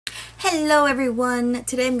Hello everyone!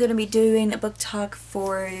 Today I'm going to be doing a book talk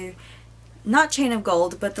for not Chain of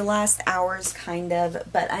Gold, but the last hours kind of,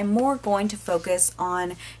 but I'm more going to focus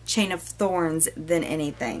on Chain of Thorns than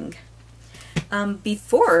anything.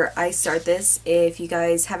 Before I start this, if you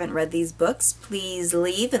guys haven't read these books, please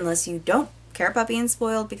leave unless you don't care about being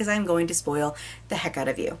spoiled, because I'm going to spoil the heck out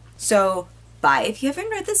of you. So, bye if you haven't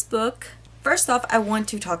read this book. First off, I want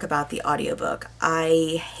to talk about the audiobook.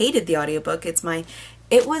 I hated the audiobook.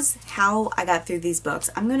 It was how I got through these books.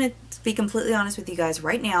 I'm going to be completely honest with you guys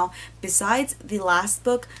right now. Besides the last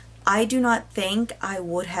book, I do not think I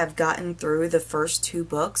would have gotten through the first two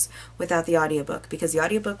books without the audiobook, because the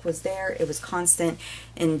audiobook was there, it was constant,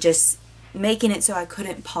 and just making it so I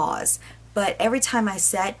couldn't pause. But every time I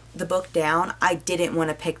set the book down, I didn't want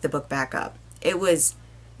to pick the book back up.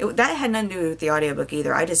 That had nothing to do with the audiobook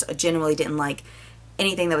either. I just genuinely didn't like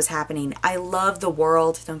anything that was happening. I love the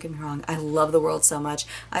world, don't get me wrong, I love the world so much.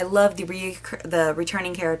 I love the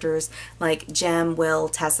returning characters like Jem, Will,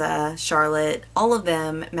 Tessa, Charlotte, all of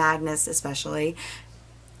them, Magnus especially.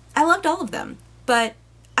 I loved all of them, but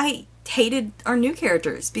I hated our new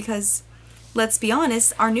characters because, let's be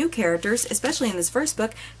honest, our new characters, especially in this first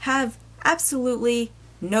book, have absolutely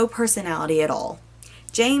no personality at all.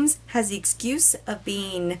 James has the excuse of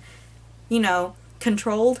being,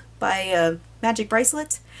 controlled by a magic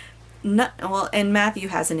bracelet. And Matthew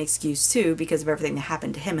has an excuse too because of everything that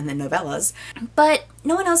happened to him in the novellas. But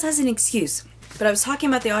no one else has an excuse. But I was talking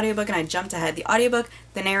about the audiobook and I jumped ahead. The audiobook,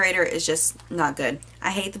 the narrator is just not good.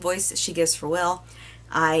 I hate the voice she gives for Will.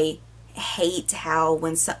 I hate how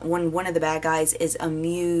when one of the bad guys is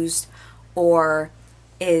amused or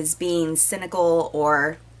is being cynical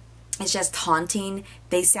or is just taunting,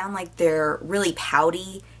 they sound like they're really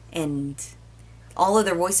pouty and all of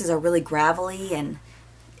their voices are really gravelly, and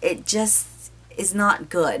it just is not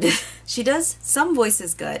good. She does some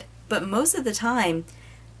voices good, but most of the time,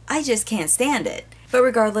 I just can't stand it. But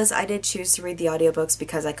regardless, I did choose to read the audiobooks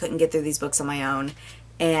because I couldn't get through these books on my own,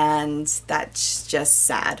 and that's just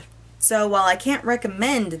sad. So while I can't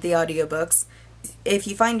recommend the audiobooks, if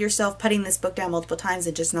you find yourself putting this book down multiple times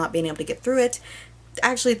and just not being able to get through it,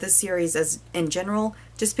 actually the series as in general,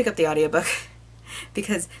 just pick up the audiobook.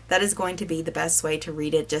 Because that is going to be the best way to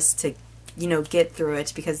read it, just to, get through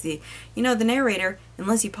it, because the narrator,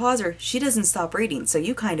 unless you pause her, she doesn't stop reading, so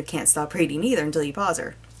you kind of can't stop reading either until you pause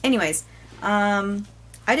her. Anyways, I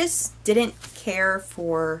just didn't care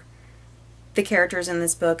for the characters in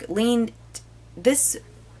this book. This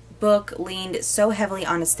book leaned so heavily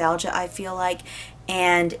on nostalgia, I feel like,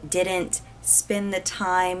 and didn't spend the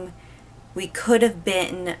time we could have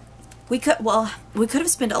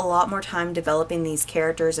spent a lot more time developing these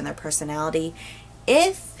characters and their personality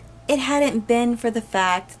if it hadn't been for the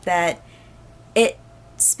fact that it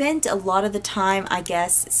spent a lot of the time, I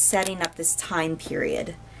guess, setting up this time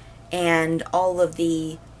period and all of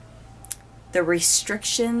the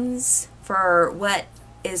restrictions for what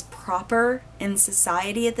is proper in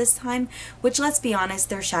society at this time, which, let's be honest,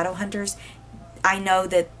 they're shadow hunters. I know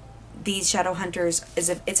that these shadow hunters,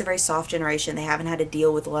 it's a very soft generation. They haven't had to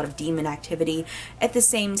deal with a lot of demon activity. At the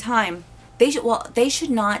same time, they should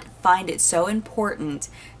not find it so important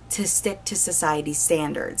to stick to society's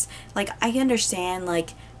standards. Like, I understand,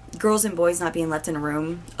 like, girls and boys not being left in a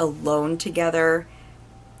room alone together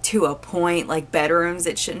to a point, like bedrooms,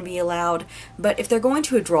 it shouldn't be allowed. But if they're going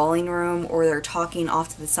to a drawing room or they're talking off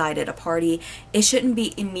to the side at a party, it shouldn't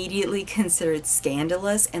be immediately considered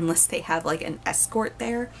scandalous unless they have like an escort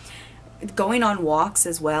there. Going on walks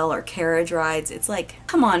as well, or carriage rides, it's like,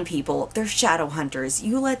 come on people, they're shadow hunters.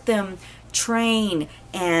 You let them train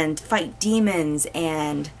and fight demons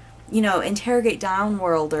and, interrogate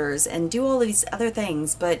downworlders and do all these other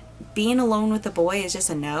things, but being alone with a boy is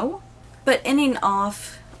just a no. But ending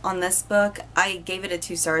off on this book, I gave it a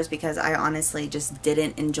 2 stars because I honestly just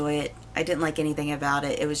didn't enjoy it. I didn't like anything about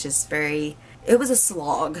it. It was just it was a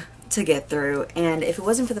slog to get through, and if it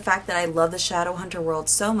wasn't for the fact that I love the shadow hunter world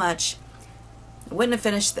so much, I wouldn't have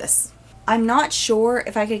finished this. I'm not sure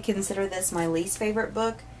if I could consider this my least favorite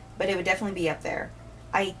book, but it would definitely be up there.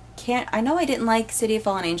 I know I didn't like City of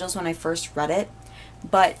Fallen Angels when I first read it,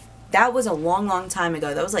 but that was a long time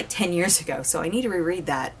ago. That was like 10 years ago, so I need to reread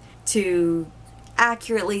that to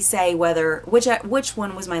accurately say which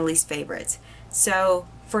one was my least favorite. So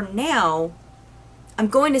for now, I'm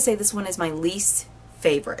going to say this one is my least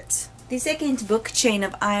favorite. The second book, Chain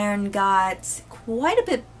of Iron, got quite a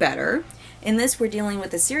bit better. In this, we're dealing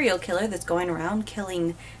with a serial killer that's going around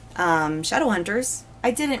killing shadow hunters.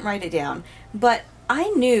 I didn't write it down, but I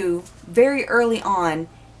knew very early on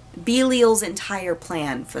Belial's entire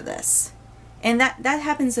plan for this. And that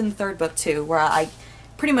happens in the third book too, where I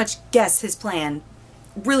pretty much guess his plan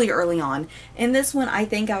really early on. In this one, I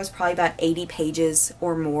think I was probably about 80 pages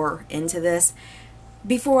or more into this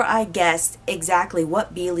before I guessed exactly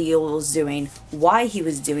what Belial was doing, why he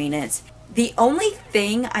was doing it. The only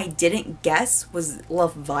thing I didn't guess was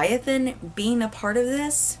Leviathan being a part of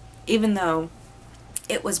this, even though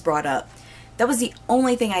it was brought up. That was the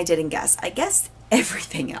only thing I didn't guess. I guessed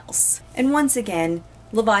everything else. And once again,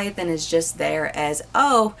 Leviathan is just there as,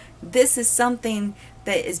 oh, this is something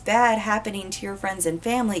that is bad happening to your friends and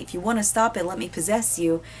family. If you want to stop it, let me possess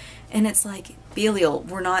you. And it's like, Belial,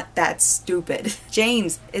 we're not that stupid.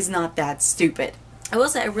 James is not that stupid. I will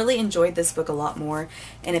say I really enjoyed this book a lot more,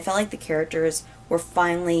 and it felt like the characters were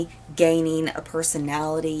finally gaining a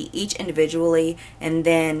personality, each individually, and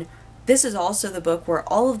then this is also the book where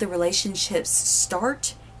all of the relationships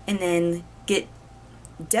start and then get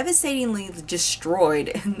devastatingly destroyed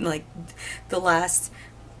in like the last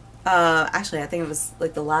actually I think it was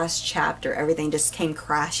like the last chapter. Everything just came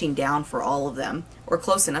crashing down for all of them, or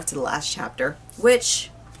close enough to the last chapter,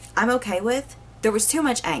 which I'm okay with. There was too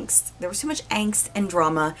much angst. There was too much angst and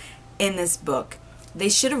drama in this book. They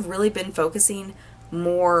should have really been focusing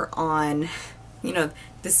more on, you know,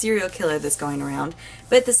 the serial killer that's going around.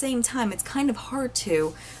 But at the same time, it's kind of hard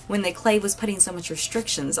to when the Clave was putting so much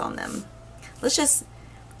restrictions on them.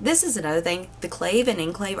 This is another thing. The Clave and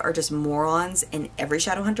Enclave are just morons in every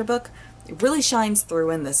Shadowhunter book. It really shines through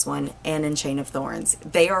in this one and in Chain of Thorns.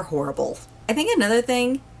 They are horrible. I think another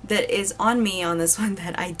thing that is on me on this one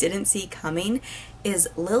that I didn't see coming is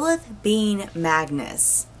Lilith being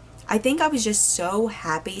Magnus. I think I was just so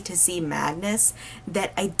happy to see Magnus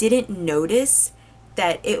that I didn't notice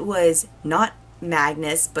that it was not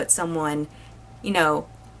Magnus, but someone, you know,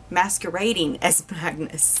 masquerading as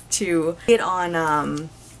Magnus to get on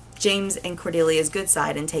James and Cordelia's good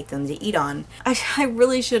side and take them to Edon. I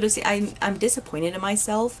really should have seen. I'm disappointed in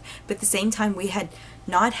myself, but at the same time, we had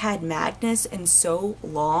not had Magnus in so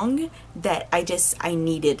long that I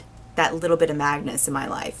needed that little bit of Magnus in my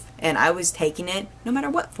life, and I was taking it no matter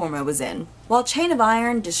what form I was in. While Chain of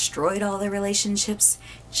Iron destroyed all the relationships,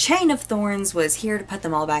 Chain of Thorns was here to put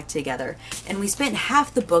them all back together, and we spent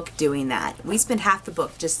half the book doing that. We spent half the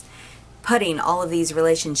book just putting all of these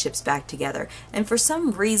relationships back together, and for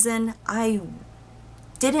some reason I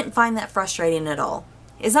didn't find that frustrating at all.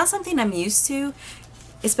 It's not something I'm used to,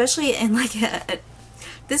 especially in like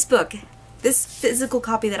this book. This physical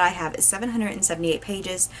copy that I have is 778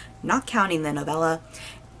 pages, not counting the novella,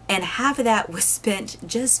 and half of that was spent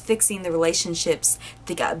just fixing the relationships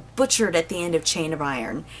that got butchered at the end of Chain of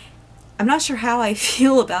Iron. I'm not sure how I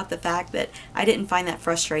feel about the fact that I didn't find that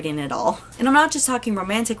frustrating at all. And I'm not just talking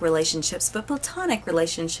romantic relationships, but platonic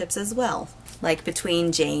relationships as well. Like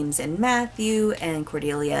between James and Matthew and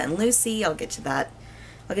Cordelia and Lucy. I'll get to that.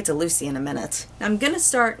 I'll get to Lucy in a minute. Now, I'm going to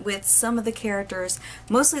start with some of the characters,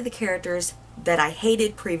 mostly the characters that I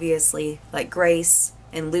hated previously, like Grace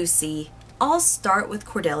and Lucy. I'll start with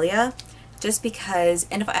Cordelia, just because,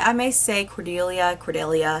 and if I may say Cordelia,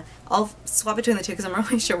 I'll swap between the two because I'm not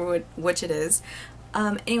really sure which it is.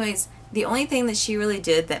 Anyways, the only thing that she really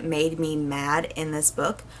did that made me mad in this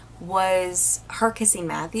book was her kissing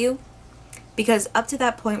Matthew. Because up to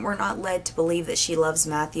that point, we're not led to believe that she loves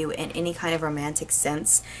Matthew in any kind of romantic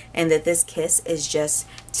sense, and that this kiss is just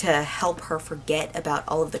to help her forget about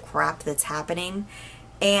all of the crap that's happening.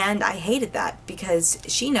 And I hated that because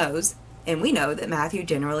she knows, and we know, that Matthew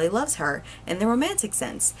generally loves her in the romantic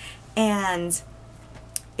sense. And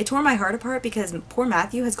it tore my heart apart because poor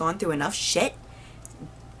Matthew has gone through enough shit.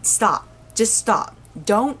 Stop. Just stop.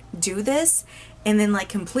 Don't do this and then like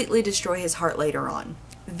completely destroy his heart later on.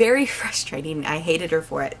 Very frustrating. I hated her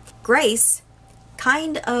for it. Grace,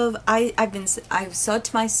 kind of, I've said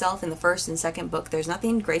to myself in the first and second book, there's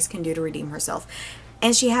nothing Grace can do to redeem herself.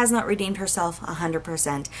 And she has not redeemed herself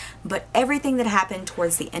 100%. But everything that happened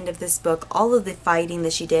towards the end of this book, all of the fighting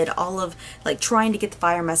that she did, all of like trying to get the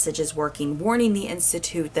fire messages working, warning the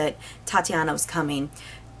Institute that Tatiana was coming,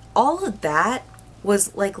 all of that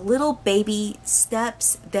was like little baby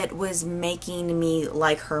steps that was making me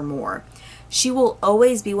like her more. She will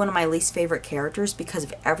always be one of my least favorite characters because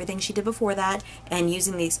of everything she did before that, and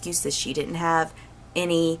using the excuse that she didn't have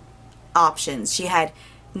any options. She had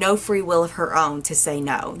no free will of her own to say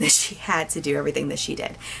no, that she had to do everything that she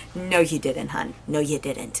did. No, you didn't, hun. No, you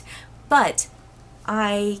didn't. But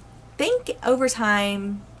I think over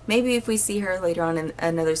time, maybe if we see her later on in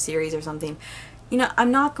another series or something, you know,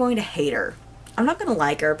 I'm not going to hate her. I'm not going to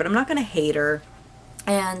like her, but I'm not going to hate her.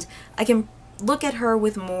 And I can look at her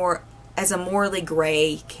with more as a morally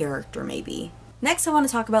gray character, maybe. Next, I want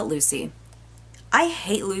to talk about Lucy. I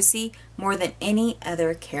hate Lucy more than any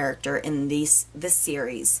other character in this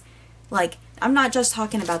series. Like, I'm not just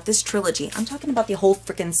talking about this trilogy. I'm talking about the whole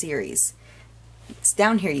freaking series. It's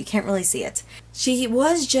down here. You can't really see it. She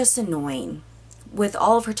was just annoying with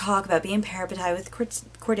all of her talk about being parapetized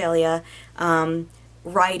with Cordelia,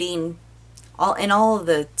 writing, all of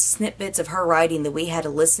the snippets of her writing that we had to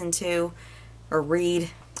listen to or read.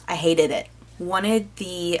 I hated it. Wanted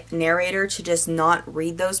the narrator to just not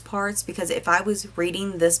read those parts, because if I was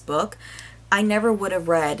reading this book, I never would have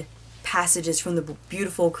read passages from the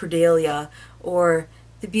beautiful Cordelia or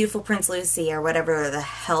the beautiful Prince Lucy or whatever the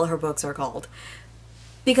hell her books are called,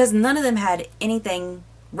 because none of them had anything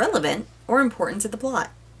relevant or important to the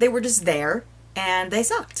plot. They were just there and they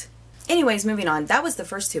sucked. Anyways, moving on. That was the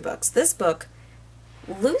first 2 books. This book,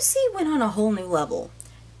 Lucy went on a whole new level.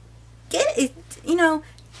 Get it, you know,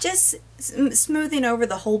 just smoothing over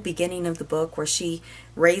the whole beginning of the book where she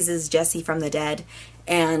raises Jesse from the dead,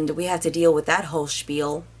 and we have to deal with that whole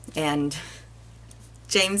spiel, and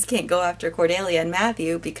James can't go after Cordelia and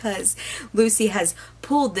Matthew because Lucy has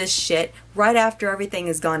pulled this shit right after everything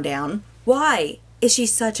has gone down. Why is she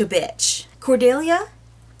such a bitch? Cordelia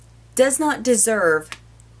does not deserve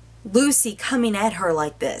Lucy coming at her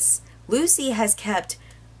like this. Lucy has kept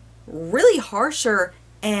really harsher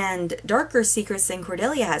and darker secrets than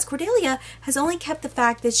Cordelia has. Cordelia has only kept the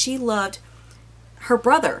fact that she loved her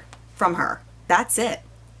brother from her. That's it.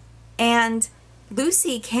 And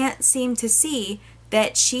Lucy can't seem to see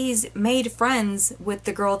that she's made friends with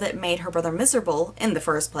the girl that made her brother miserable in the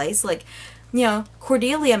first place. Like, you know,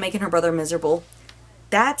 Cordelia making her brother miserable,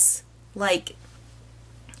 that's like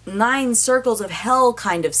 9 circles of hell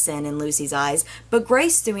kind of sin in Lucy's eyes. But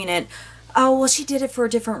Grace doing it, oh, well, she did it for a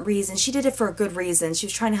different reason. She did it for a good reason. She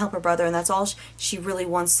was trying to help her brother, and that's all she really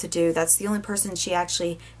wants to do. That's the only person she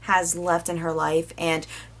actually has left in her life. And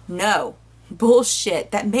no,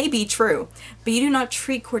 bullshit. That may be true, but you do not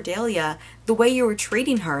treat Cordelia the way you were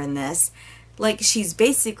treating her in this. Like, she's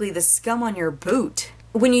basically the scum on your boot.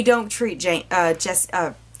 When you don't treat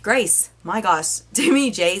Grace, my gosh, too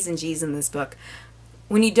many J's and G's in this book.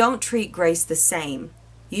 When you don't treat Grace the same,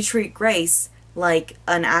 you treat Grace like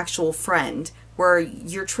an actual friend, where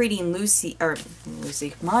you're treating Lucy,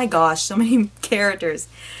 my gosh, so many characters.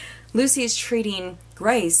 Lucy is treating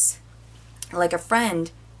Grace like a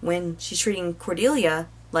friend when she's treating Cordelia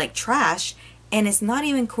like trash, and it's not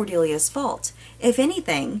even Cordelia's fault. If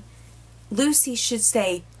anything, Lucy should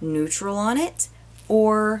stay neutral on it,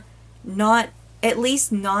 or not, at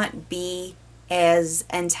least not be as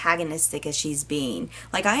antagonistic as she's being.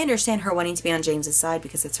 Like, I understand her wanting to be on James's side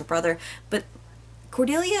because it's her brother, but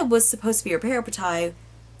Cordelia was supposed to be your parapetite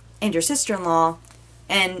and your sister-in-law,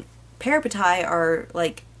 and parapetite are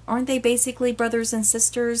like, aren't they basically brothers and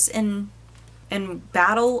sisters in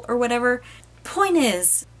battle or whatever? Point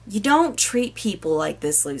is, you don't treat people like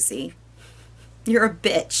this, Lucy. You're a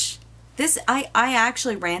bitch. I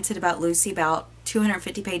actually ranted about Lucy about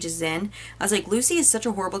 250 pages in. I was like, Lucy is such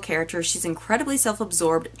a horrible character. She's incredibly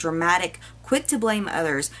self-absorbed, dramatic, quick to blame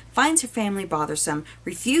others, finds her family bothersome,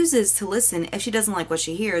 refuses to listen if she doesn't like what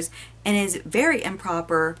she hears, and is very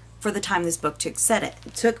improper for the time this book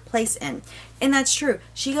took place in. And that's true.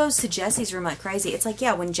 She goes to Jesse's room like crazy. It's like,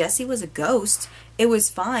 yeah, when Jesse was a ghost, it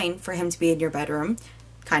was fine for him to be in your bedroom.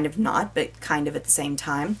 Kind of not, but kind of at the same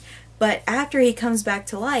time. But after he comes back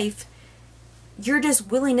to life, you're just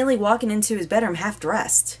willy-nilly walking into his bedroom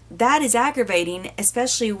half-dressed. That is aggravating,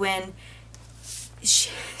 especially when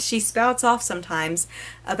she spouts off sometimes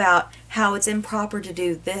about how it's improper to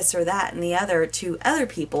do this or that and the other to other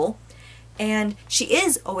people. And she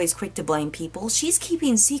is always quick to blame people. She's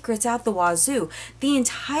keeping secrets out the wazoo. The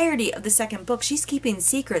entirety of the second book, she's keeping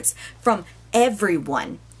secrets from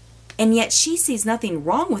everyone. And yet she sees nothing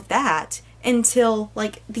wrong with that until,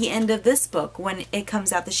 like, the end of this book, when it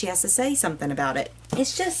comes out that she has to say something about it.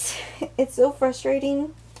 It's just, it's so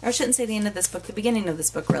frustrating. I shouldn't say the end of this book, the beginning of this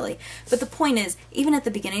book, really. But the point is, even at the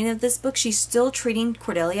beginning of this book, she's still treating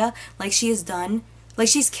Cordelia like she has done, like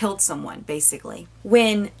she's killed someone, basically.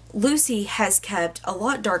 When Lucy has kept a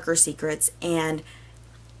lot darker secrets, and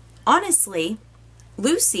honestly,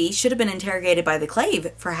 Lucy should have been interrogated by the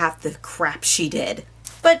Clave for half the crap she did.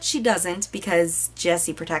 But she doesn't, because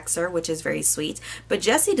Jesse protects her, which is very sweet. But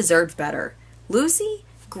Jesse deserves better. Lucy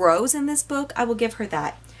grows in this book, I will give her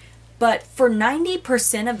that. But for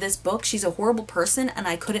 90% of this book, she's a horrible person, and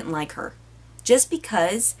I couldn't like her. Just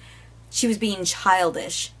because she was being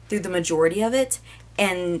childish through the majority of it,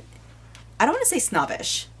 and I don't want to say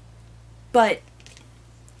snobbish, but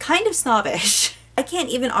kind of snobbish. I can't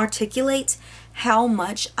even articulate how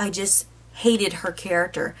much I just hated her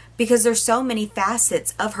character, because there's so many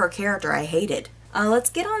facets of her character I hated. Let's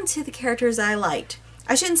get on to the characters I liked.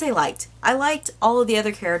 I shouldn't say liked. I liked all of the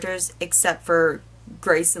other characters except for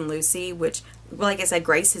Grace and Lucy, which, like I said,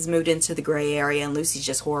 Grace has moved into the gray area and Lucy's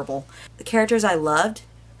just horrible. The characters I loved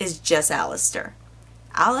is just Alistair.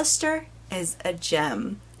 Alistair is a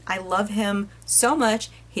gem. I love him so much.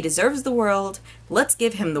 He deserves the world. Let's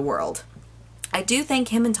give him the world. I do think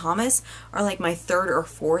him and Thomas are like my third or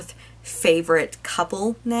fourth favorite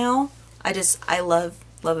couple now. I love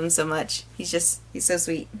him so much. He's so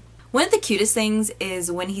sweet. One of the cutest things is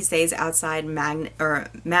when he stays outside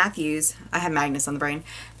Matthew's, I have Magnus on the brain,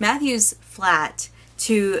 Matthew's flat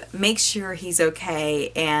to make sure he's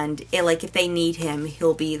okay, and like if they need him,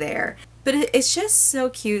 he'll be there. But it's just so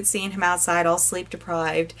cute seeing him outside all sleep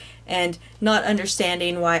deprived and not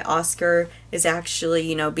understanding why Oscar is actually,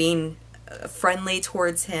 you know, being friendly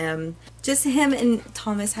towards him. Just him and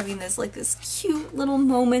Thomas having this cute little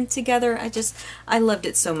moment together. I loved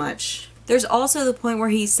it so much. There's also the point where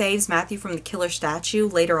he saves Matthew from the killer statue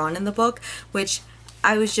later on in the book, which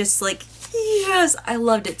I was just like, yes, I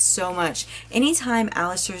loved it so much. Anytime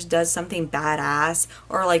Alistair does something badass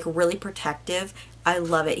or like really protective, I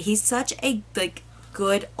love it. He's such a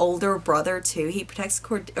good older brother too. He protects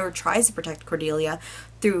or tries to protect Cordelia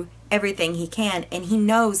through everything he can, and he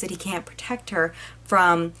knows that he can't protect her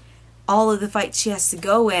from all of the fights she has to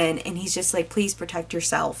go in, and he's just like, please protect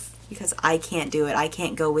yourself because I can't do it. I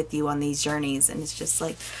can't go with you on these journeys. And it's just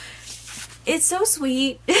like, it's so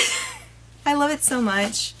sweet. I love it so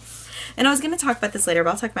much. And I was going to talk about this later,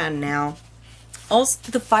 but I'll talk about it now. Also,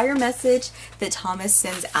 the fire message that Thomas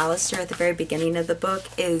sends Alistair at the very beginning of the book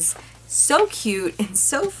is so cute and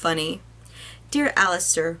so funny. Dear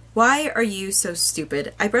Alistair, why are you so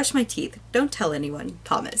stupid? I brush my teeth. Don't tell anyone,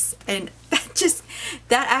 Thomas. And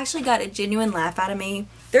that actually got a genuine laugh out of me.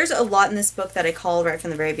 There's a lot in this book that I called right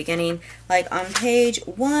from the very beginning. Like on page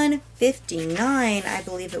 159, I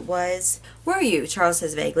believe it was. Where are you? Charles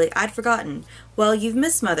says vaguely. I'd forgotten. Well, you've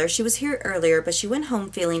missed Mother. She was here earlier, but she went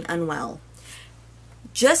home feeling unwell.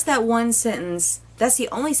 Just that one sentence, that's the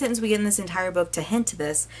only sentence we get in this entire book to hint to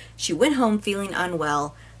this. She went home feeling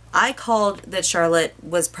unwell. I called that Charlotte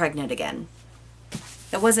was pregnant again.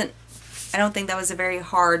 I don't think that was a very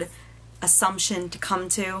hard assumption to come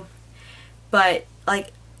to. But,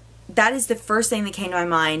 like, that is the first thing that came to my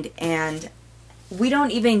mind, and we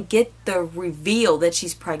don't even get the reveal that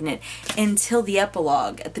she's pregnant until the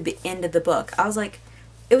epilogue at the end of the book. I was like,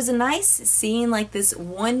 it was a nice seeing, like, this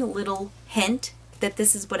one little hint that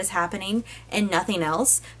this is what is happening and nothing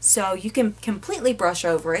else. So you can completely brush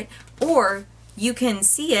over it, or you can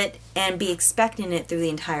see it and be expecting it through the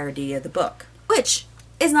entirety of the book, which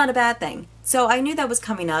is not a bad thing. So I knew that was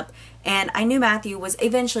coming up, and I knew Matthew was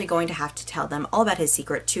eventually going to have to tell them all about his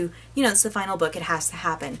secret to, you know, it's the final book, it has to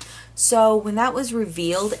happen. So when that was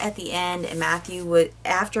revealed at the end, and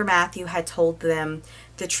after Matthew had told them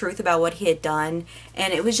the truth about what he had done,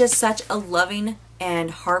 and it was just such a loving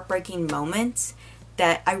and heartbreaking moment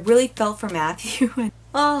that I really felt for Matthew.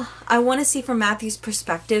 Oh, I want to see from Matthew's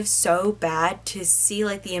perspective so bad, to see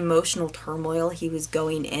like the emotional turmoil he was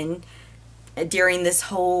going in during this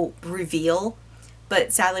whole reveal,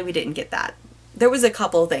 but sadly we didn't get that. There was a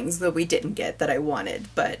couple things that we didn't get that I wanted,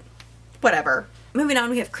 but whatever. Moving on,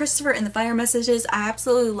 we have Christopher and the fire messages. I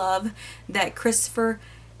absolutely love that Christopher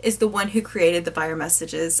is the one who created the fire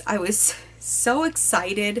messages. I was so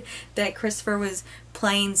excited that Christopher was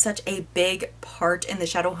playing such a big part in the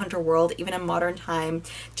Shadowhunter world, even in modern time,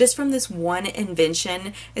 just from this one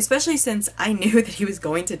invention, especially since I knew that he was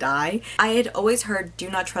going to die. I had always heard, do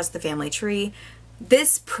not trust the family tree.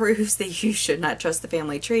 This proves that you should not trust the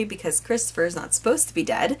family tree, because Christopher is not supposed to be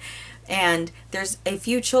dead, and there's a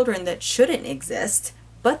few children that shouldn't exist,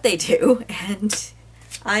 but they do, and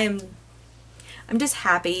I'm just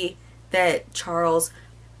happy that Charles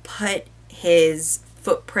put his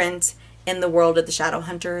footprint in the world of the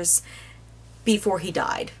Shadowhunters before he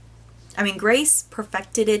died. I mean, Grace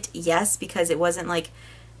perfected it, yes, because it wasn't like,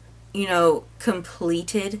 you know,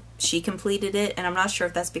 completed. She completed it, and I'm not sure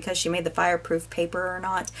if that's because she made the fireproof paper or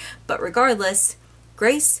not, but regardless,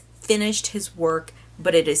 Grace finished his work,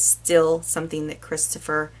 but it is still something that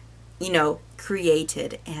Christopher, you know,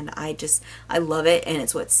 created, and I love it, and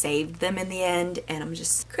it's what saved them in the end, and I'm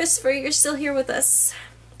just, Christopher, you're still here with us.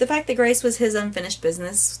 The fact that Grace was his unfinished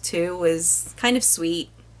business too was kind of sweet.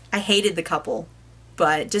 I hated the couple,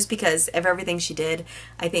 but just because of everything she did,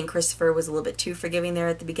 I think Christopher was a little bit too forgiving there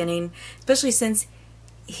at the beginning, especially since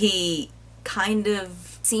he kind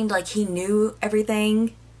of seemed like he knew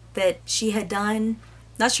everything that she had done.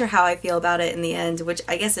 Not sure how I feel about it in the end, which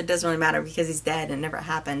I guess it doesn't really matter because he's dead and it never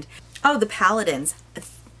happened. Oh, the Paladins.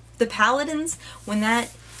 The Paladins, when that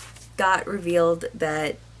got revealed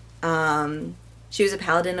that she was a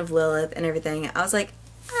paladin of Lilith and everything, I was like,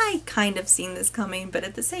 I kind of seen this coming, but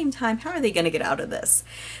at the same time, how are they going to get out of this?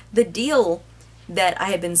 The deal that I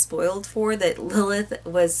had been spoiled for, that Lilith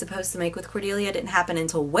was supposed to make with Cordelia, didn't happen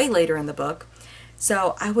until way later in the book.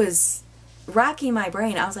 So I was racking my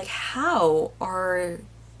brain. I was like, how are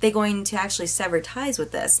they going to actually sever ties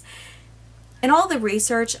with this? And all the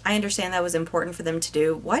research, I understand that was important for them to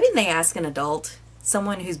do. Why didn't they ask an adult,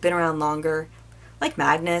 someone who's been around longer, like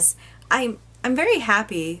Magnus? I'm very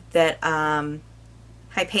happy that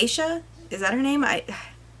Hypatia, is that her name? I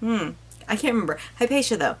can't remember.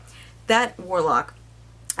 Hypatia, though, that warlock,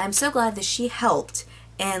 I'm so glad that she helped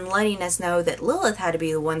in letting us know that Lilith had to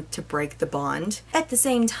be the one to break the bond. At the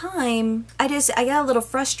same time, I got a little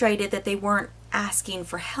frustrated that they weren't asking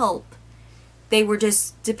for help. They were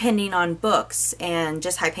just depending on books and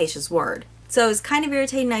just Hypatia's word. So it's kind of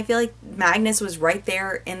irritating. I feel like Magnus was right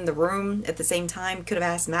there in the room at the same time. Could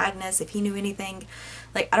have asked Magnus if he knew anything.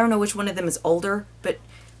 Like, I don't know which one of them is older, but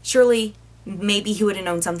surely maybe he would have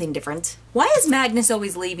known something different. Why is Magnus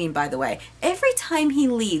always leaving, by the way? Every time he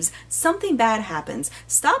leaves, something bad happens.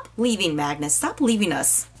 Stop leaving, Magnus. Stop leaving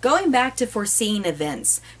us. Going back to foreseeing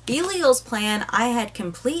events, Belial's plan I had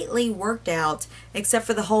completely worked out, except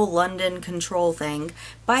for the whole London control thing,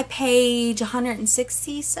 by page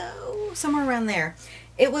 160, so somewhere around there.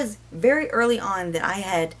 It was very early on that I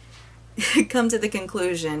had come to the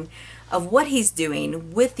conclusion of what he's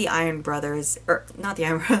doing with the Iron Brothers, or not the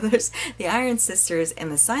Iron Brothers, the Iron Sisters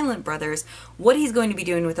and the Silent Brothers, what he's going to be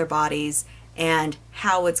doing with their bodies, and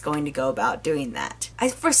how it's going to go about doing that. I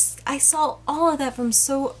saw all of that from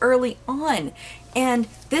so early on, and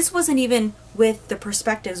this wasn't even with the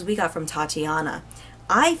perspectives we got from Tatiana.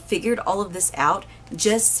 I figured all of this out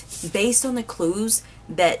just based on the clues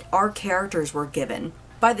that our characters were given.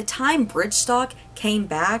 By the time Bridgestock came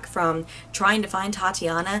back from trying to find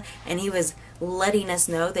Tatiana, and he was letting us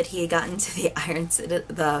know that he had gotten to the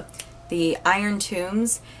Iron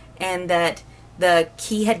Tombs, and that the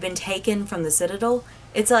key had been taken from the Citadel,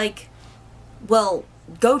 it's like, well,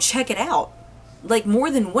 go check it out. Like,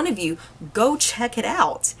 more than one of you, go check it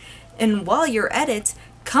out. And while you're at it,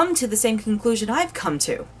 come to the same conclusion I've come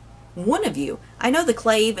to. One of you. I know the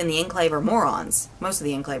Clave and the Enclave are morons. Most of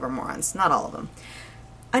the Enclave are morons, not all of them.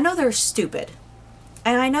 I know they're stupid,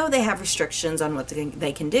 and I know they have restrictions on what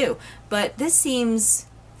they can do, but this seems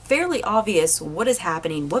fairly obvious what is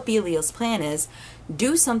happening, what Belial's plan is.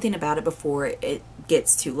 Do something about it before it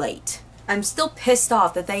gets too late. I'm still pissed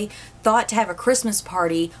off that they thought to have a Christmas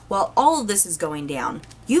party while all of this is going down.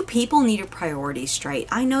 You people need your priorities straight.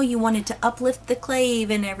 I know you wanted to uplift the Clave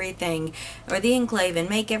and everything, or the Enclave, and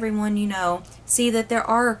make everyone, you know, see that there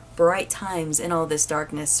are bright times in all this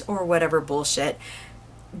darkness, or whatever bullshit.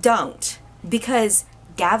 Don't, because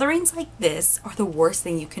gatherings like this are the worst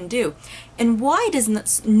thing you can do. And why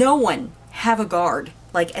does no one have a guard,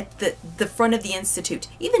 like at the front of the Institute?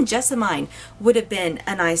 Even Jessamine would have been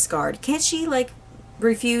a nice guard. Can't she, like,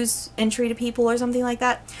 refuse entry to people or something like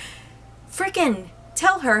that? Frickin'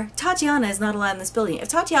 tell her Tatiana is not allowed in this building. If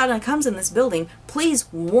Tatiana comes in this building, please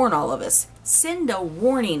warn all of us. Send a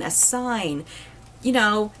warning, a sign, you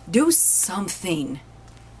know, do something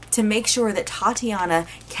to make sure that Tatiana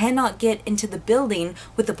cannot get into the building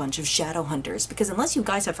with a bunch of shadow hunters. Because unless you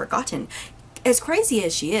guys have forgotten, as crazy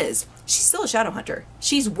as she is, she's still a shadow hunter.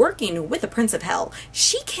 She's working with the Prince of Hell.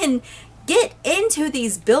 She can get into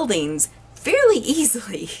these buildings fairly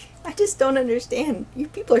easily. I just don't understand. You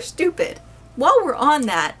people are stupid. While we're on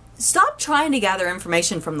that, stop trying to gather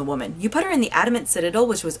information from the woman. You put her in the Adamant Citadel,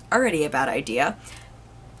 which was already a bad idea.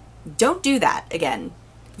 Don't do that again.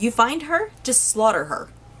 You find her, just slaughter her.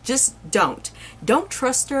 Just don't. Don't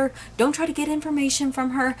trust her. Don't try to get information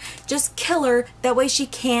from her. Just kill her. That way she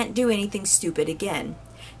can't do anything stupid again.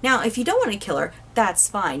 Now, if you don't want to kill her, that's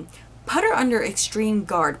fine. Put her under extreme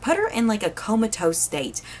guard. Put her in like a comatose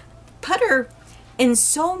state. Put her in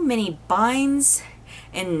so many binds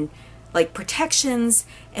and like protections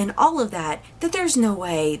and all of that there's no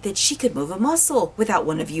way that she could move a muscle without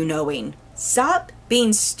one of you knowing. Stop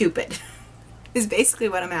being stupid. Is basically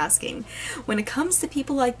what I'm asking. When it comes to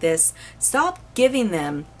people like this, stop giving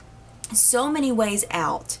them so many ways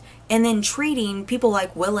out and then treating people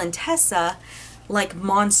like Will and Tessa like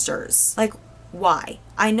monsters. Like, why?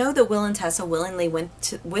 I know that Will and Tessa willingly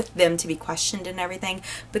went with them to be questioned and everything,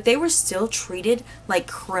 but they were still treated like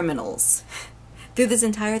criminals through this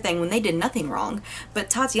entire thing when they did nothing wrong. But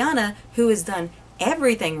Tatiana, who has done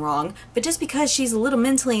everything wrong, but just because she's a little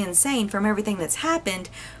mentally insane from everything that's happened,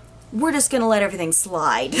 we're just gonna let everything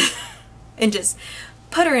slide and just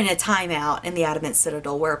put her in a timeout in the Adamant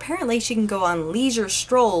Citadel, where apparently she can go on leisure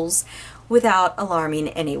strolls without alarming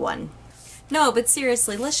anyone. No, but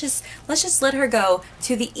seriously, let's just let her go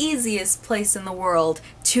to the easiest place in the world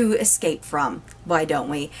to escape from. Why don't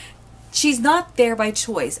we? She's not there by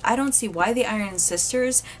choice. I don't see why the Iron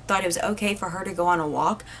Sisters thought it was okay for her to go on a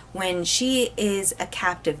walk when she is a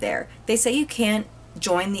captive there. They say you can't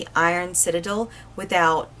join the Iron Citadel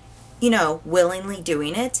without, you know, willingly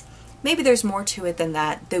doing it. Maybe there's more to it than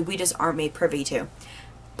that we just aren't made privy to.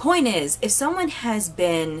 Point is, if someone has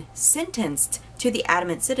been sentenced to the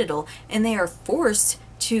Adamant Citadel and they are forced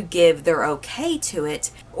to give their okay to it,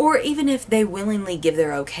 or even if they willingly give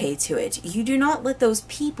their okay to it, you do not let those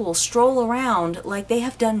people stroll around like they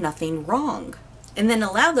have done nothing wrong. And then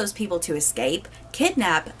allow those people to escape,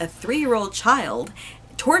 kidnap a 3-year-old child,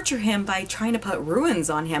 torture him by trying to put ruins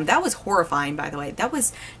on him. That was horrifying, by the way. That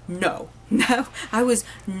was, no, I was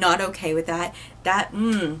not okay with that.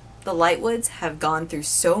 The Lightwoods have gone through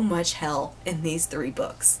so much hell in these 3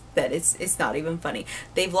 books that it's not even funny.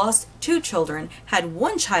 They've lost 2 children, had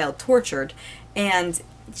 1 child tortured, and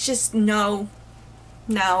just no,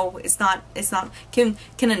 it's not, can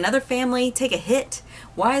another family take a hit?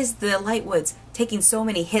 Why is the Lightwoods taking so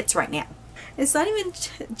many hits right now? It's not even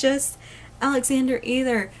just Alexander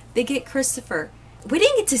either. They get Christopher. We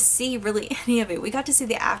didn't get to see really any of it. We got to see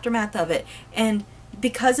the aftermath of it, and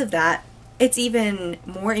because of that, it's even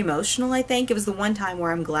more emotional, I think. It was the one time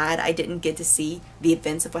where I'm glad I didn't get to see the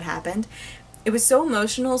events of what happened. It was so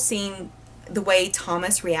emotional seeing the way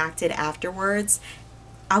Thomas reacted afterwards.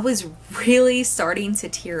 I was really starting to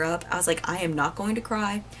tear up. I was like, I am not going to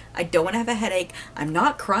cry. I don't want to have a headache. I'm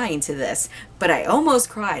not crying to this, but I almost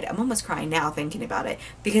cried. I'm almost crying now thinking about it,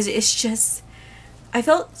 because it's just, I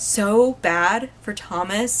felt so bad for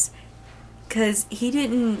Thomas because he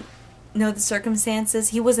didn't know the circumstances.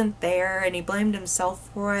 He wasn't there and he blamed himself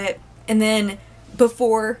for it. And then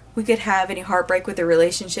before we could have any heartbreak with the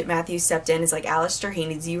relationship, Matthew stepped in. He's like, Alistair, he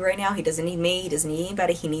needs you right now. He doesn't need me. He doesn't need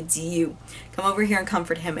anybody. He needs you. Come over here and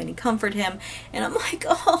comfort him. And he comforted him. And I'm like,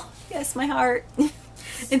 oh, yes, my heart.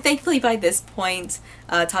 And thankfully by this point,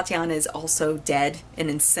 Tatiana is also dead and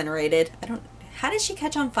incinerated. How did she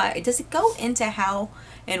catch on fire? Does it go into how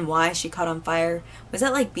and why she caught on fire? Was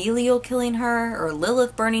that like Belial killing her or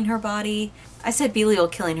Lilith burning her body? I said Belial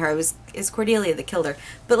killing her. It's Cordelia that killed her.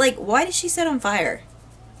 But like, why did she set on fire?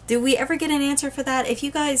 Did we ever get an answer for that? If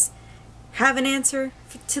you guys have an answer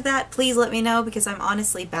to that, please let me know, because I'm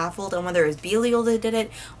honestly baffled on whether it was Belial that did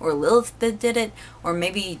it or Lilith that did it, or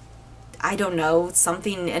maybe, I don't know,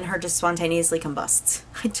 something in her just spontaneously combusts.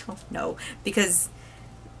 I don't know, because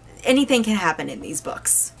anything can happen in these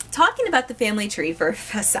books. Talking about the family tree for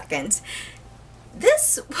a second,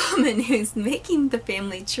 this woman who's making the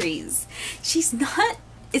family trees, she's not,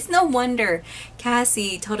 it's no wonder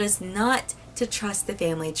Cassie told us not to trust the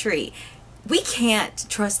family tree. We can't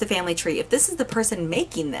trust the family tree if this is the person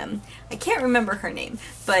making them. I can't remember her name,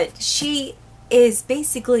 but she is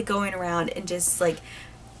basically going around and just like,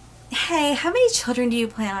 hey, how many children do you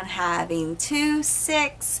plan on having? 2,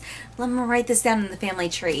 6? Let me write this down in the family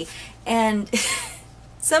tree. And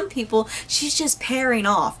some people, she's just pairing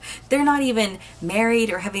off. They're not even married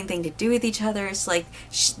or having anything to do with each other. It's like,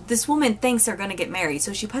 this woman thinks they're going to get married,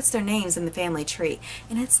 so she puts their names in the family tree.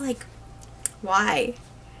 And it's like, why?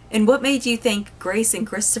 And what made you think Grace and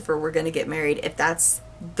Christopher were going to get married if that's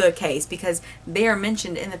the case? Because they are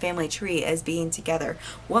mentioned in the family tree as being together.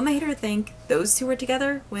 What made her think those 2 were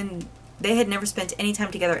together when they had never spent any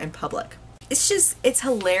time together in public? It's just, it's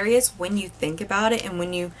hilarious when you think about it, and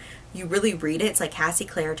when you really read it. It's like Cassie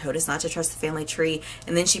Clare told us not to trust the family tree,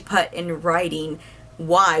 and then she put in writing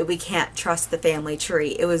why we can't trust the family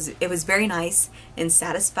tree. It was very nice and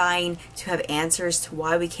satisfying to have answers to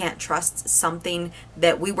why we can't trust something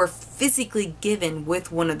that we were physically given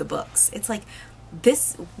with one of the books. It's like,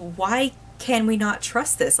 this, why can we not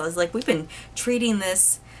trust this? I was like, we've been treating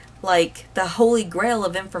this like the holy grail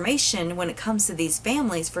of information when it comes to these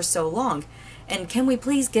families for so long. And can we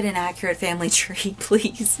please get an accurate family tree,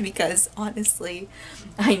 please? Because honestly,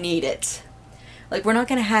 I need it. Like, we're not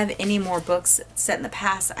going to have any more books set in the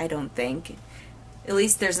past, I don't think. At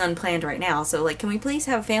least there's none planned right now. So, like, can we please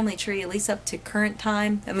have a family tree at least up to current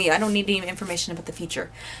time? I mean, I don't need any information about the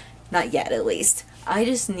future. Not yet, at least. I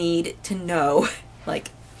just need to know,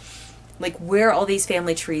 like where all these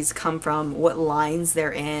family trees come from, what lines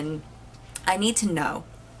they're in. I need to know.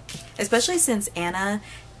 Especially since Anna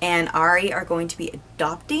and Ari are going to be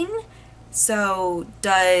adopting. So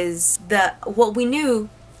does what we knew,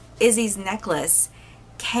 Izzy's necklace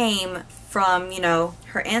came from, you know,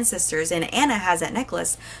 her ancestors, and Anna has that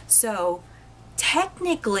necklace. So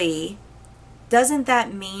technically, doesn't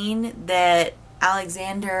that mean that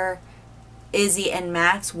Alexander, Izzy, and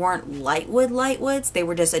Max weren't Lightwoods? They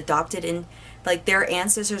were just adopted in, like, their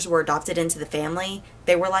ancestors were adopted into the family.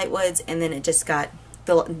 They were Lightwoods, and then it just got,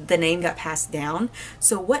 the name got passed down.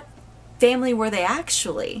 So what family were they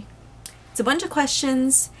actually? It's a bunch of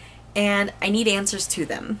questions, and I need answers to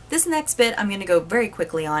them. This next bit I'm going to go very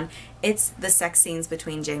quickly on. It's the sex scenes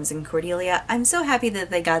between James and Cordelia. I'm so happy that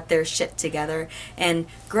they got their shit together. And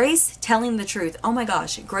Grace telling the truth. Oh my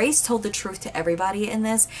gosh, Grace told the truth to everybody in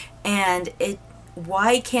this, and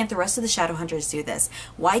why can't the rest of the Shadowhunters do this?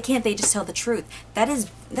 Why can't they just tell the truth?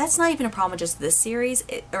 That's not even a problem with just this series,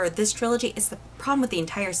 or this trilogy. It's the problem with the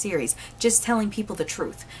entire series, just telling people the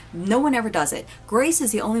truth. No one ever does it. Grace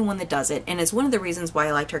is the only one that does it, and it's one of the reasons why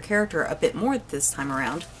I liked her character a bit more this time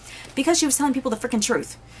around, because she was telling people the freaking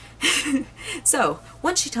truth. So,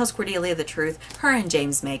 once she tells Cordelia the truth, her and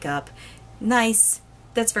James make up. Nice.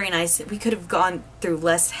 That's very nice. We could have gone through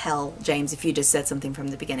less hell, James, if you just said something from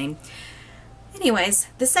the beginning. Anyways,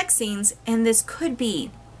 the sex scenes, and this could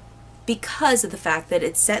be because of the fact that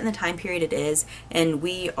it's set in the time period it is, and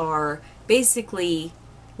we are basically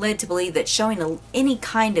led to believe that showing any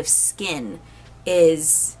kind of skin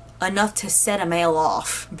is enough to set a male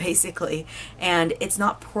off, basically, and it's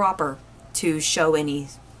not proper to show any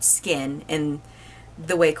skin in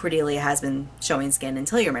the way Cordelia has been showing skin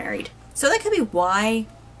until you're married. So that could be why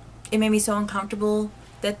it made me so uncomfortable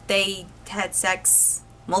that they had sex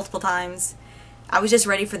multiple times. I was just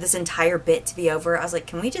ready for this entire bit to be over. I was like,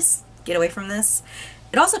 can we just get away from this?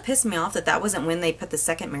 It also pissed me off that that wasn't when they put the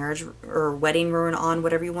second marriage or wedding rune on,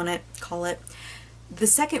 whatever you want to call it. The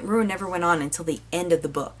second rune never went on until the end of the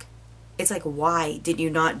book. It's like, why did you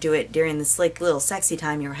not do it during this like little sexy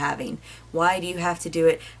time you're having? Why do you have to do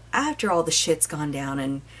it after all the shit's gone down?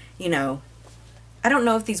 And, you know, I don't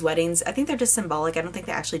know if these weddings, I think they're just symbolic. I don't think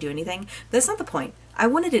they actually do anything. But that's not the point. I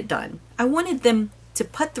wanted it done. I wanted them to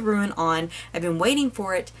put the rune on. I've been waiting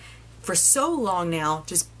for it for so long now.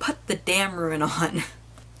 Just put the damn rune on.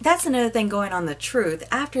 That's another thing going on the truth.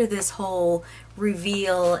 After this whole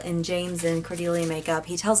reveal and James and Cordelia make up,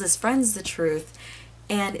 he tells his friends the truth,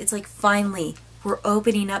 and it's like, finally, we're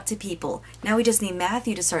opening up to people. Now we just need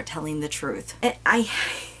Matthew to start telling the truth. And I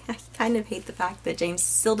kind of hate the fact that James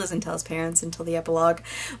still doesn't tell his parents until the epilogue,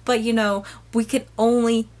 but you know, we can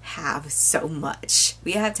only have so much.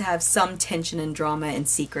 We have to have some tension and drama and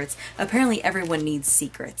secrets. Apparently everyone needs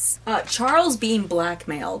secrets. Charles being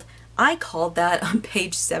blackmailed. I called that on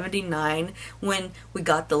page 79 when we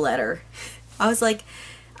got the letter. I was like,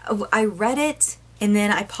 I read it and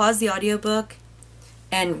then I paused the audiobook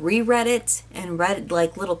and reread it and read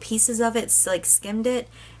like little pieces of it, like skimmed it,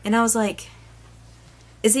 and I was like,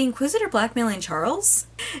 is the Inquisitor blackmailing Charles?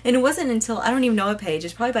 And it wasn't until, I don't even know what page,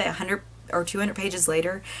 it's probably by 100 or 200 pages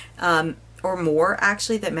later, or more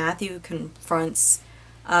actually, that Matthew confronts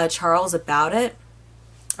Charles about it.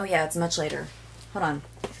 Oh yeah, it's much later. Hold on.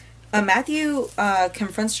 Matthew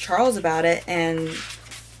confronts Charles about it and,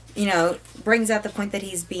 you know, brings out the point that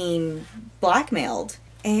he's being blackmailed.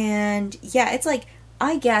 And yeah, it's like,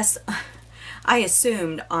 I guess, I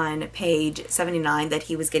assumed on page 79 that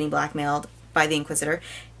he was getting blackmailed by the Inquisitor,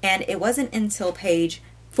 and it wasn't until page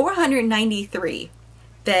 493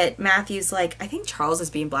 that Matthew's like, I think Charles is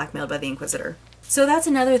being blackmailed by the Inquisitor. So that's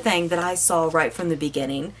another thing that I saw right from the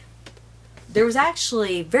beginning. There was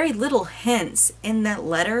actually very little hints in that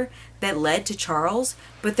letter that led to Charles,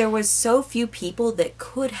 but there was so few people that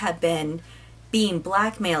could have been being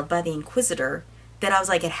blackmailed by the Inquisitor that I was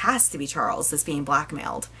like, it has to be Charles that's being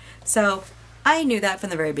blackmailed. So I knew that from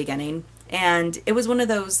the very beginning. And it was one of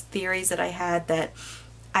those theories that I had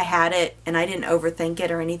it and I didn't overthink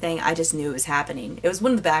it or anything. I just knew it was happening. It was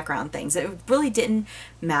one of the background things. It really didn't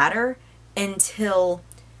matter until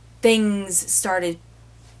things started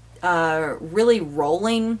really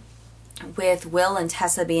rolling, with Will and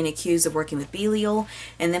Tessa being accused of working with Belial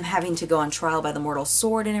and them having to go on trial by the mortal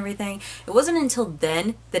sword and everything. It wasn't until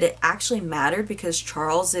then that it actually mattered, because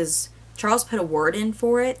Charles put a word in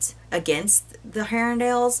for it against the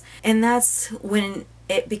Herondales, and that's when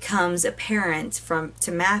it becomes apparent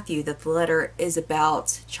to Matthew that the letter is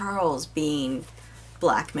about Charles being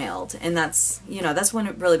blackmailed, and that's, you know, that's when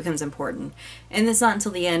it really becomes important. And it's not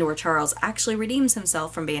until the end where Charles actually redeems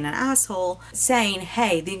himself from being an asshole, saying,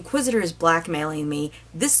 hey, the Inquisitor is blackmailing me,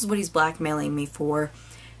 this is what he's blackmailing me for,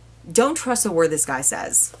 don't trust a word this guy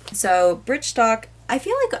says. So Bridgestock, I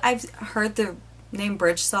feel like I've heard the name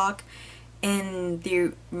Bridgestock in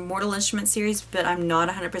the Mortal Instrument series, but I'm not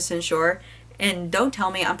 100% sure, and don't tell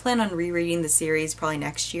me, I'm planning on rereading the series probably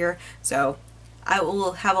next year, so I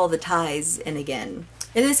will have all the ties in again.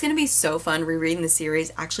 And it's going to be so fun rereading the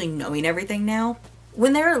series, actually knowing everything now.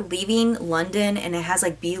 When they're leaving London and it has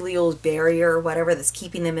like Belial's barrier or whatever that's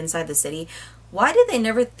keeping them inside the city, why did they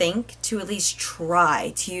never think to at least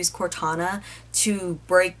try to use Cortana to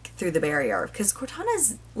break through the barrier? Because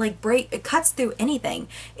Cortana's like it cuts through anything.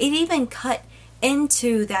 It even cut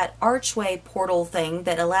into that archway portal thing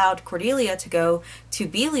that allowed Cordelia to go to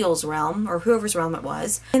Belial's realm, or whoever's realm it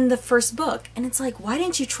was, in the first book. And it's like, why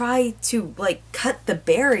didn't you try to like cut the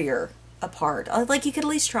barrier apart? Like, you could at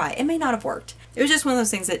least try. It may not have worked. It was just one of those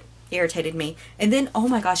things that irritated me. And then, oh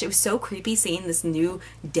my gosh, it was so creepy seeing this new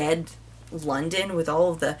dead London with all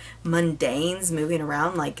of the mundanes moving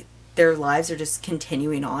around like their lives are just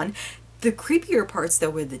continuing on. The creepier parts though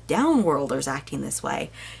were the downworlders acting this way.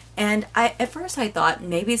 And at first I thought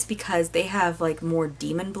maybe it's because they have like more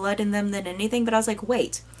demon blood in them than anything, but I was like,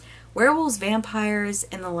 wait, werewolves, vampires,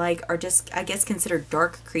 and the like are just, I guess, considered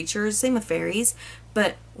dark creatures. Same with fairies,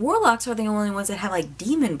 but warlocks are the only ones that have like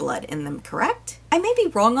demon blood in them, correct? I may be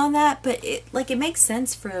wrong on that, but it makes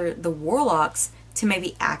sense for the warlocks to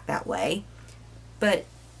maybe act that way, but,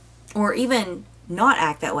 or even not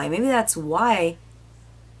act that way. Maybe that's why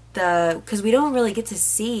because we don't really get to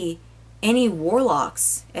see any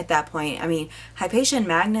warlocks at that point. I mean, Hypatia and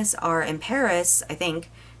Magnus are in Paris, I think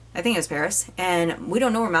it was Paris, and we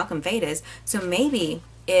don't know where Malcolm Fade is, so maybe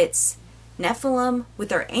it's Nephilim with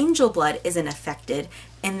their angel blood isn't affected,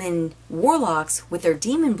 and then warlocks with their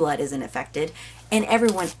demon blood isn't affected, and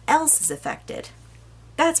everyone else is affected.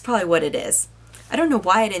 That's probably what it is. I don't know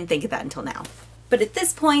why I didn't think of that until now. But at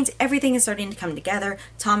this point, everything is starting to come together.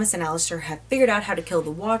 Thomas and Alistair have figured out how to kill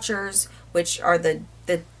the Watchers, which are the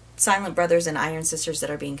Silent Brothers and Iron Sisters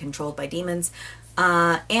that are being controlled by demons.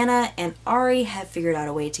 Anna and Ari have figured out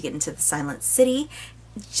a way to get into the Silent City.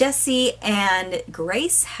 Jesse and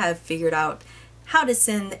Grace have figured out how to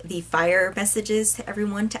send the fire messages to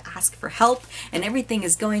everyone to ask for help, and everything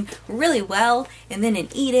is going really well. And then in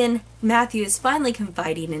Eden, Matthew is finally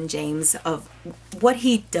confiding in James of what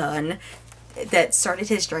he'd done that started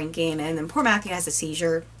his drinking, and then poor Matthew has a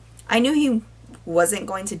seizure. I knew he wasn't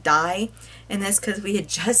going to die in this because we had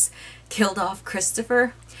just killed off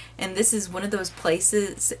Christopher, and this is one of those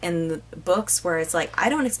places in the books where it's like, I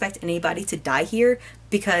don't expect anybody to die here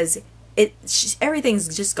because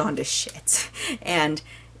everything's just gone to shit. And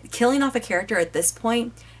killing off a character at this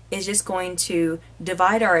point is just going to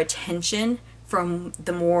divide our attention from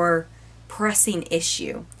the more pressing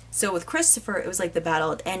issue. So with Christopher, it was like the battle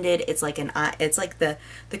had ended. It's like the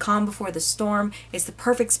calm before the storm. It's the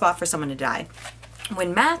perfect spot for someone to die.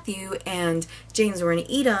 When Matthew and James were in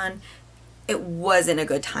Eden, it wasn't a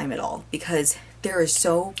good time at all because there is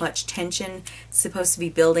so much tension supposed to be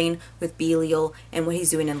building with Belial and what he's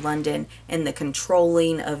doing in London and the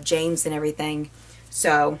controlling of James and everything.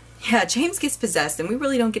 So yeah, James gets possessed, and we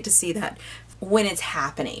really don't get to see that when it's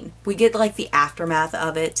happening. We get like the aftermath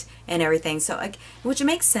of it and everything, so like, which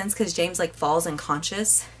makes sense because James like falls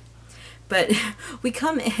unconscious. But we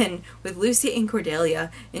come in with Lucy and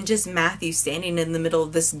Cordelia and just Matthew standing in the middle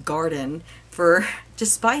of this garden for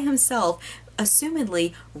just by himself,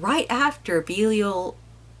 assumedly right after Belial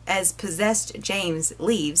as possessed James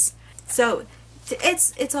leaves. So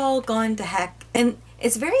it's all gone to heck, and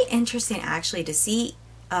it's very interesting actually to see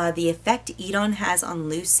the effect Edon has on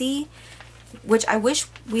Lucy, which I wish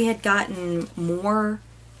we had gotten more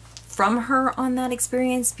from her on that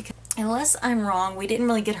experience, because unless I'm wrong, we didn't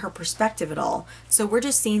really get her perspective at all. So we're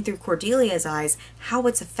just seeing through Cordelia's eyes how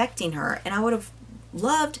it's affecting her. And I would have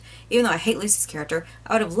loved, even though I hate Lucy's character,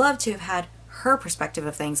 I would have loved to have had her perspective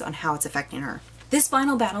of things on how it's affecting her. This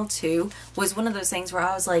final battle too was one of those things where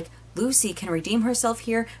I was like, Lucy can redeem herself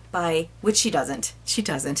here by, which she doesn't. She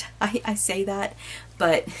doesn't. I say that,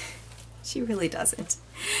 but she really doesn't.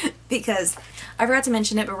 Because I forgot to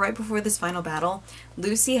mention it, but right before this final battle,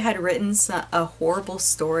 Lucy had written a horrible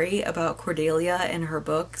story about Cordelia in her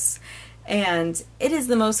books, and it is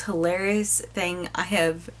the most hilarious thing I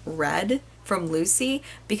have read from Lucy,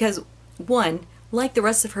 because one, like the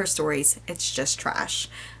rest of her stories, it's just trash.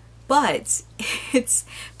 But it's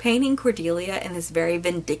painting Cordelia in this very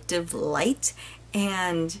vindictive light,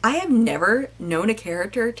 and I have never known a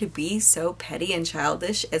character to be so petty and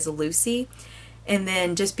childish as Lucy, and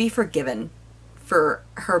then just be forgiven for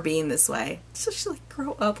her being this way. So she's like,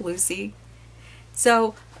 grow up, Lucy.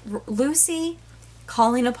 So Lucy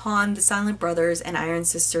calling upon the Silent Brothers and Iron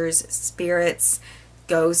Sisters, spirits,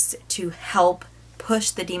 ghosts, to help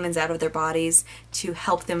push the demons out of their bodies, to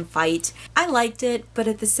help them fight. I liked it, but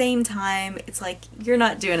at the same time, it's like, you're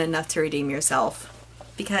not doing enough to redeem yourself,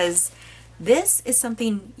 because this is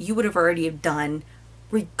something you would have already done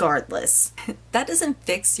Regardless, that doesn't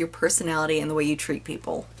fix your personality and the way you treat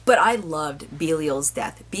people. But I loved Belial's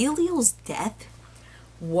death. Belial's death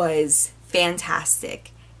was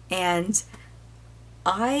fantastic. And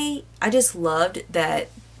I just loved that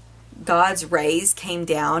God's rays came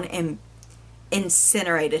down and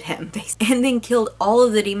incinerated him and then killed all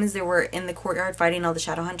of the demons that were in the courtyard fighting all the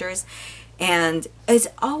shadow hunters. And it's,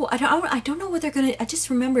 oh, I don't know what they're gonna, I just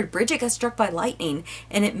remembered Bridget got struck by lightning,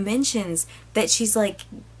 and it mentions that she's like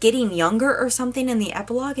getting younger or something in the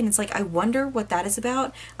epilogue, and it's like, I wonder what that is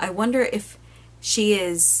about. I wonder if she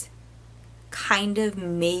is kind of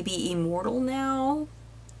maybe immortal now.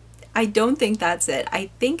 I don't think that's it. I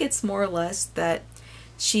think it's more or less that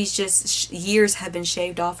she's just, years have been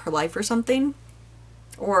shaved off her life or something,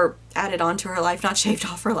 or added on to her life, not shaved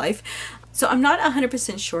off her life. So I'm not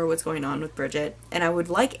 100% sure what's going on with Bridget, and I would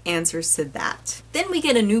like answers to that. Then we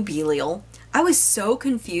get a new Belial. I was so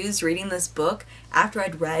confused reading this book after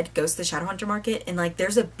I'd read Ghost of the Shadowhunter Market, and like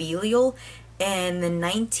there's a Belial in the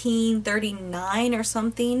 1939 or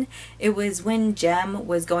something. It was when Jem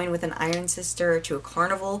was going with an Iron Sister to a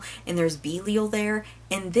carnival, and there's Belial there,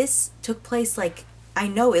 and this took place like, I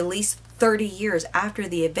know, at least 30 years after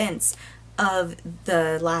the events of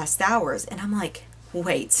the last hours. And I'm like,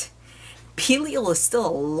 wait, Belial is still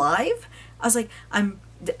alive? I was like,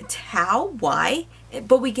 how? Why?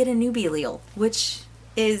 But we get a new Belial, which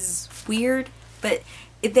is weird, but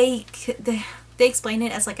they explain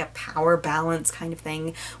it as like a power balance kind of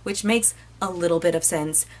thing, which makes a little bit of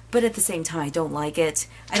sense, but at the same time I don't like it.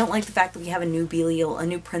 I don't like the fact that we have a new Belial, a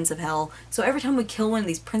new Prince of Hell, so every time we kill one of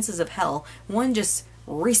these Princes of Hell, one just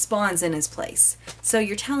respawns in his place. So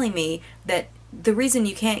you're telling me that the reason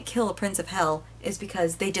you can't kill a Prince of Hell is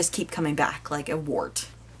because they just keep coming back like a wart.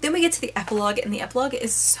 Then we get to the epilogue, and the epilogue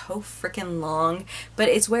is so freaking long, but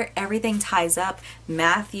it's where everything ties up.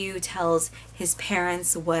 Matthew tells his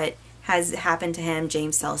parents what has happened to him.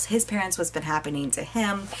 James tells his parents what's been happening to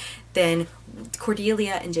him. Then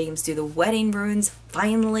Cordelia and James do the wedding runes.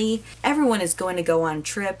 Finally, everyone is going to go on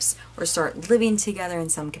trips or start living together in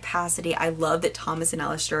some capacity. I love that Thomas and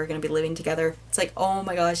Alistair are going to be living together. It's like, oh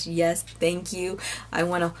my gosh, yes, thank you. I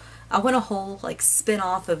want a whole like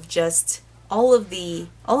spin-off of just all of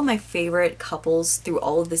my favorite couples through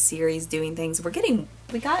all of the series doing things.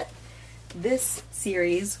 We got this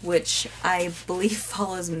series, which I believe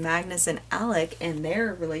follows Magnus and Alec and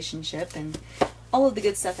their relationship and all of the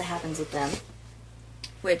good stuff that happens with them,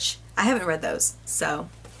 which I haven't read those, so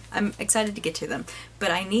I'm excited to get to them.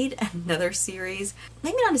 But I need another series,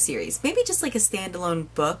 maybe not a series, maybe just like a standalone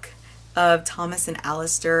book of Thomas and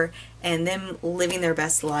Alistair and them living their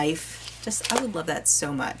best life. I would love that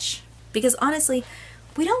so much. Because honestly,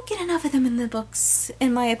 we don't get enough of them in the books,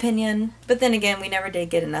 in my opinion. But then again, we never did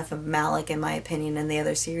get enough of Malik, in my opinion, in the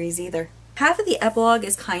other series either. Half of the epilogue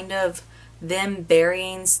is kind of them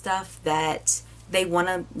burying stuff that they want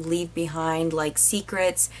to leave behind, like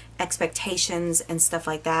secrets, expectations, and stuff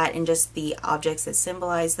like that, and just the objects that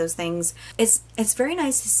symbolize those things. It's very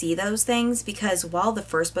nice to see those things, because while the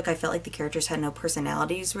first book I felt like the characters had no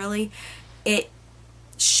personalities really, it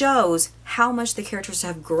shows how much the characters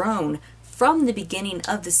have grown from the beginning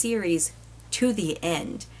of the series to the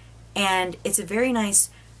end. And it's a very nice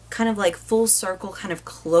kind of like full circle kind of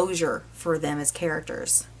closure for them as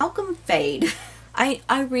characters. Malcolm Fade.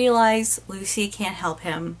 I realize Lucy can't help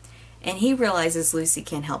him, and he realizes Lucy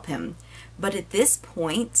can't help him. But at this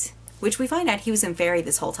point, which we find out he was in Fairy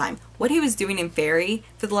this whole time, what he was doing in Fairy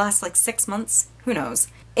for the last like 6 months, who knows?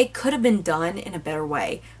 It could have been done in a better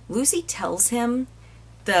way. Lucy tells him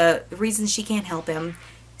the reason she can't help him,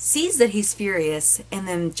 sees that he's furious, and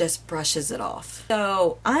then just brushes it off.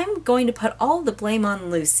 So I'm going to put all the blame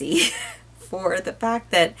on Lucy for the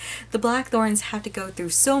fact that the Blackthorns have to go through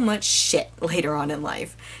so much shit later on in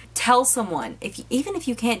life. Tell someone, even if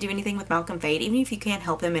you can't do anything with Malcolm Fade, even if you can't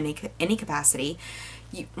help him in any capacity,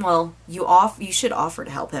 you should offer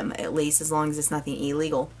to help him, at least, as long as it's nothing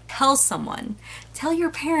illegal. Tell someone. Tell your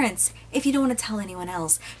parents if you don't want to tell anyone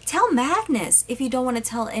else. Tell Magnus if you don't want to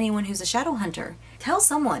tell anyone who's a shadow hunter. Tell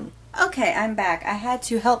someone. Okay, I'm back. I had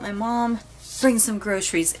to help my mom bring some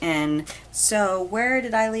groceries in. So where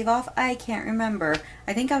did I leave off? I can't remember.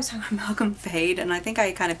 I think I was talking about Malcolm Fade, and I think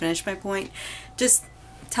I kind of finished my point. Just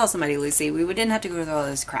tell somebody, Lucy. We didn't have to go through all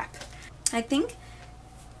this crap. I think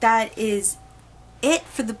that is it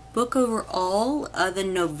for the book overall. The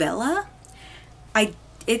novella,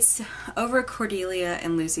 it's over Cordelia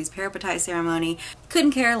and Lucy's parapetite ceremony.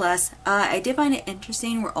 Couldn't care less. I did find it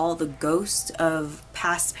interesting where all the ghosts of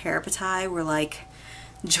past parapetite were like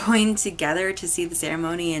joined together to see the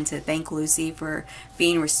ceremony and to thank Lucy for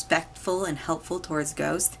being respectful and helpful towards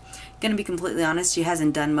Ghost. Gonna be completely honest, she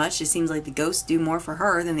hasn't done much. It seems like the ghosts do more for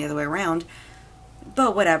her than the other way around.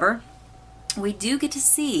 But whatever. We do get to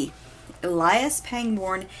see Elias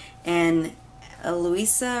Pangborn and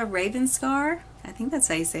Louisa Ravenscar. I think that's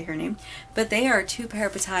how you say her name. But they are two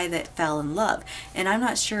peripatii that fell in love. And I'm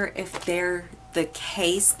not sure if they're the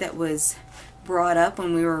case that was brought up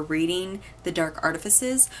when we were reading The Dark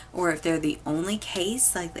Artifices, or if they're the only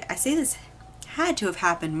case. Like, I say this had to have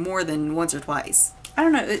happened more than once or twice. I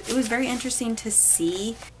don't know, it was very interesting to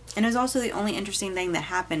see, and it was also the only interesting thing that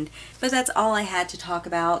happened. But that's all I had to talk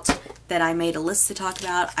about, that I made a list to talk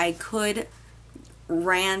about. I could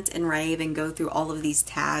rant and rave and go through all of these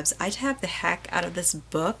tabs. I tabbed the heck out of this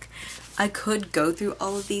book. I could go through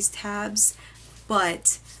all of these tabs,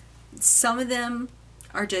 but some of them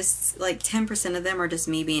are just, like 10% of them are just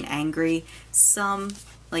me being angry. Some,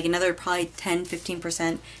 like another probably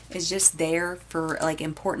 10-15% is just there for like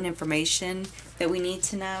important information that we need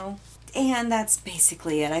to know. And that's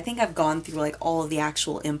basically it. I think I've gone through like all of the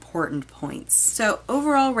actual important points. So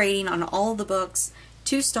overall rating on all the books,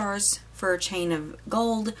 2 stars for Chain of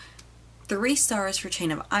Gold, 3 stars for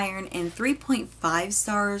Chain of Iron, and 3.5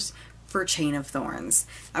 stars for Chain of Thorns.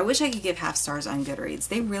 I wish I could give half stars on Goodreads.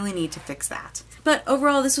 They really need to fix that. But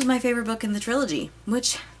overall, this was my favorite book in the trilogy,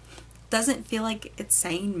 which doesn't feel like it's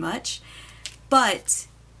saying much, but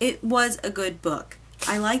it was a good book.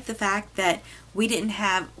 I like the fact that we didn't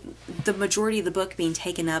have the majority of the book being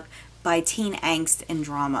taken up by teen angst and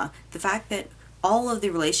drama. The fact that all of the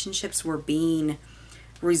relationships were being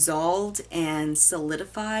resolved and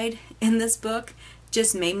solidified in this book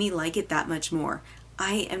just made me like it that much more.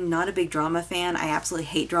 I am not a big drama fan. I absolutely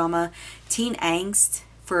hate drama. Teen angst,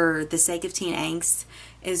 for the sake of teen angst,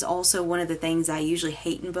 is also one of the things I usually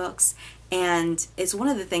hate in books, and it's one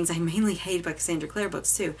of the things I mainly hate about Cassandra Clare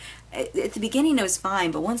books too. At the beginning it was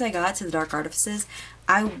fine, but once I got to The Dark Artifices,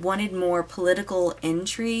 I wanted more political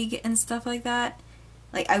intrigue and stuff like that.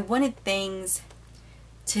 Like, I wanted things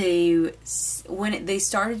to, when they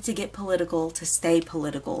started to get political, to stay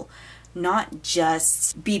political, not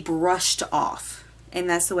just be brushed off. And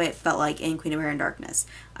that's the way it felt like in Queen of Air and Darkness.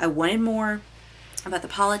 I wanted more about the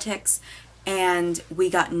politics, and we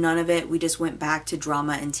got none of it. We just went back to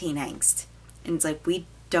drama and teen angst. And it's like, we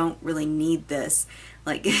don't really need this.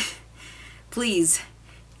 Like, please,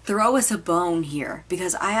 throw us a bone here.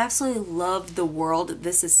 Because I absolutely love the world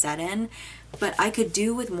this is set in, but I could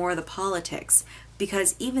do with more of the politics.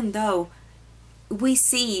 Because even though we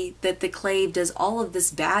see that the Clave does all of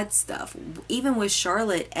this bad stuff, even with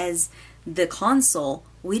Charlotte as the consul,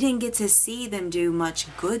 we didn't get to see them do much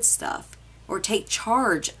good stuff or take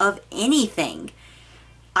charge of anything.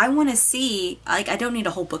 I want to see, like, I don't need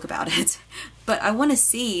a whole book about it, but I want to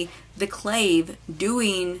see the Clave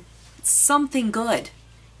doing something good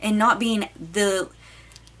and not being the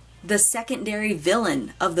secondary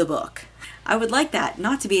villain of the book. I would like that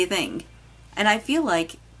not to be a thing. And I feel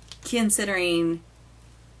like, considering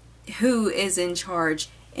who is in charge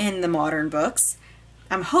in the modern books,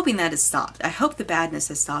 I'm hoping that has stopped. I hope the badness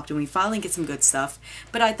has stopped and we finally get some good stuff.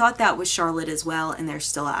 But I thought that was Charlotte as well, and they're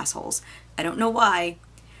still assholes. I don't know why.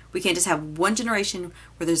 We can't just have one generation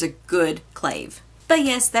where there's a good Clave. But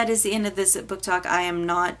yes, that is the end of this book talk. I am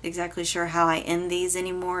not exactly sure how I end these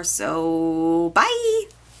anymore, so bye!